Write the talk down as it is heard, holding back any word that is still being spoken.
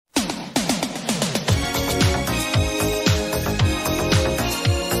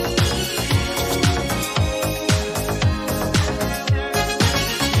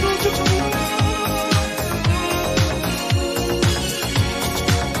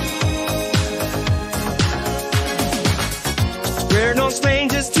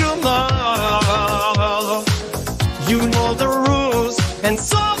and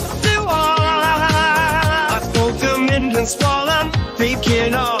so do I. I spoke to millions for them,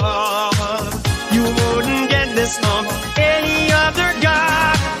 thinking of you wouldn't get this from any other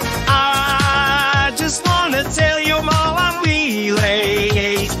guy. I just wanna tell you all I'm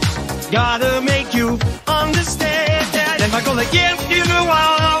feeling. Gotta make you understand that if I'm gonna give you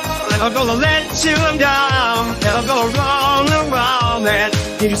all, if I'm gonna let you down, if I'm gonna run around and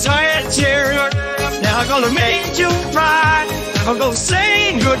desert you, if I'm gonna make you cry, if I'm gonna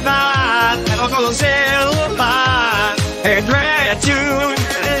say goodbye, if I'm gonna say goodbye and gratitude.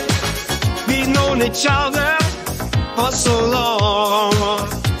 We've known each other for so long.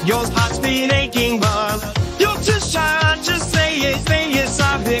 Your heart's been aching, but you're too shy to say it,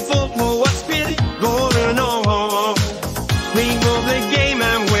 sorry for what's been going on. We know the game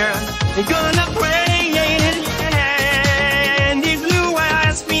and we're gonna play it. And if you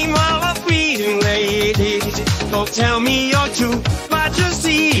ask me what I'm feeling lately, don't tell me you're too much to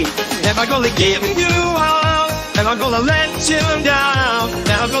see. If I'm gonna give you all, if I'm gonna let you down,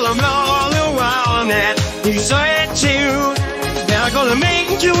 if I'm gonna roll around and desert you, if I'm gonna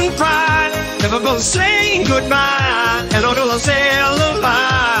make you cry, if I'm gonna say goodbye, and I'm gonna say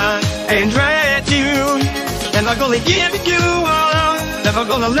goodbye and dread you, and I'm gonna give you all, if I'm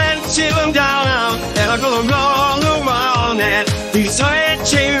gonna let you down, and I'm gonna roll around and desert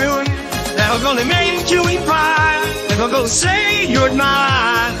you, and I'm gonna make you cry, and I'm gonna say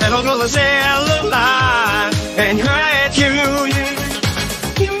goodbye, and I'm gonna say goodbye and dread you.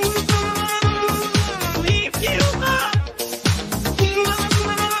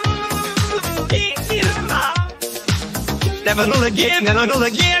 Never gonna give, never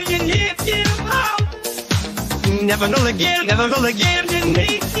gonna give you up. Never gonna give, never gonna give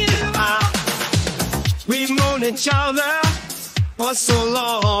you up. We've known each other for so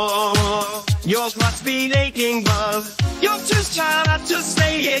long. Your heart's been aching, but you're just trying not to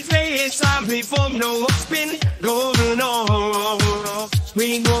say it, sorry for know what's been going on.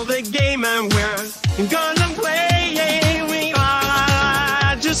 We know the game and we're gonna play it.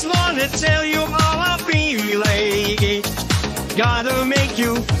 I just wanna tell you how I feel. Gotta make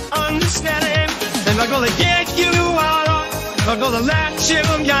you understand it. And I'm gonna get you out, I'm gonna let you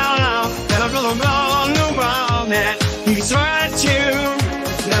down, and I'm gonna run around and desert you,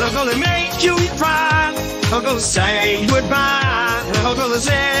 and I'm gonna make you cry, I'm gonna say goodbye, and I'm gonna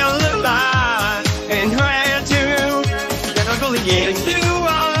say goodbye and hurt you, and I'm gonna get you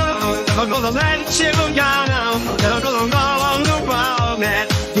out, and I'm gonna let you down, and I'm gonna run around and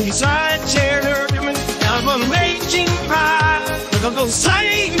desert you, and I'm gonna make you cry, I'm gonna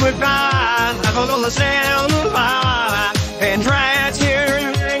say goodbye, I'm gonna say goodbye and try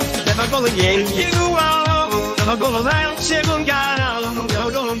to, I'm gonna get you out, I'm gonna let you down, I'm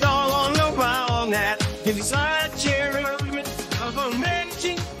gonna go on around that inside you, I'm gonna make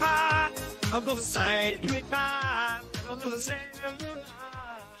you cry, I'm gonna say goodbye, I'm gonna say goodbye.